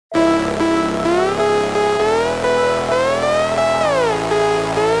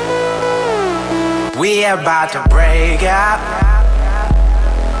we about to break out.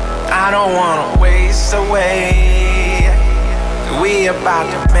 I don't wanna waste away. We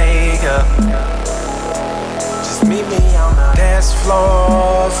about to make up. Just meet me on the dance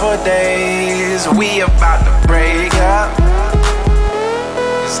floor for days. We about to break up.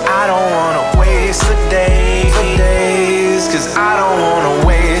 Cause I don't wanna waste a day for days. Cause I don't wanna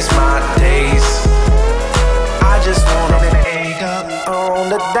waste my days. I just wanna make up on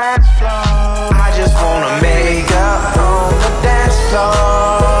the dance floor. I just wanna make up on the dance floor.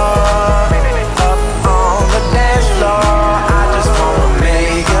 Up on the dance floor. I just wanna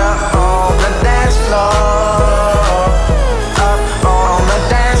make up on the dance floor. Up on the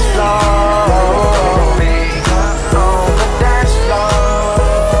dance floor. Make up on the dance floor.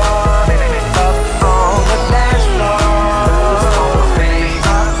 Up on the dance floor. Make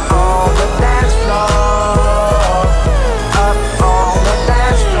up on the dance floor. Up on the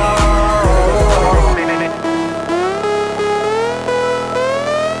dance floor.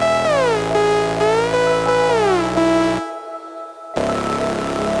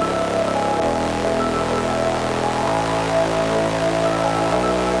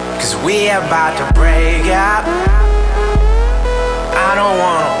 Cause we about to break out. I don't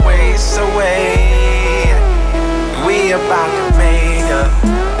wanna waste away. We about to make up.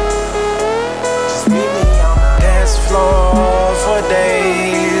 Just meet me on the dance floor for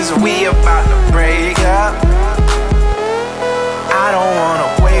days. We about to break up. I don't wanna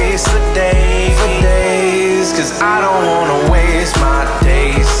waste a day for days. Cause I don't wanna waste my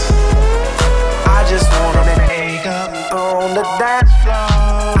days. I just wanna make up on the dance floor.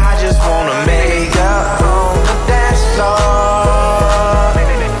 I just wanna make up on the dance floor.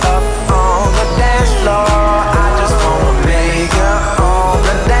 Up on the dance floor. I just wanna make up on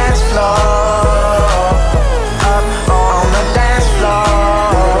the dance floor. Up on the dance floor.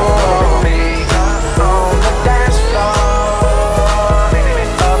 Make up on the dance floor.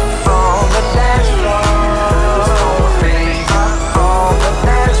 Up on the dance floor. Make up on the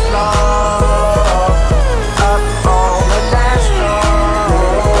dance floor. Up on the dance floor.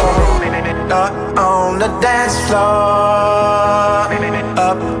 Up on the dance floor.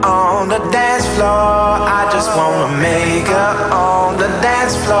 Up on the dance floor. I just wanna make up on the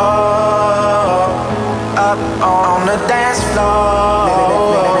dance floor. Up on the dance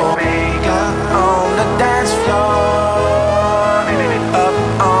floor. Make up on the dance floor. Up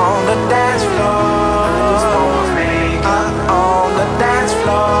on the dance floor. I just wanna make up on the dance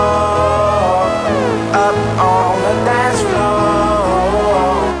floor.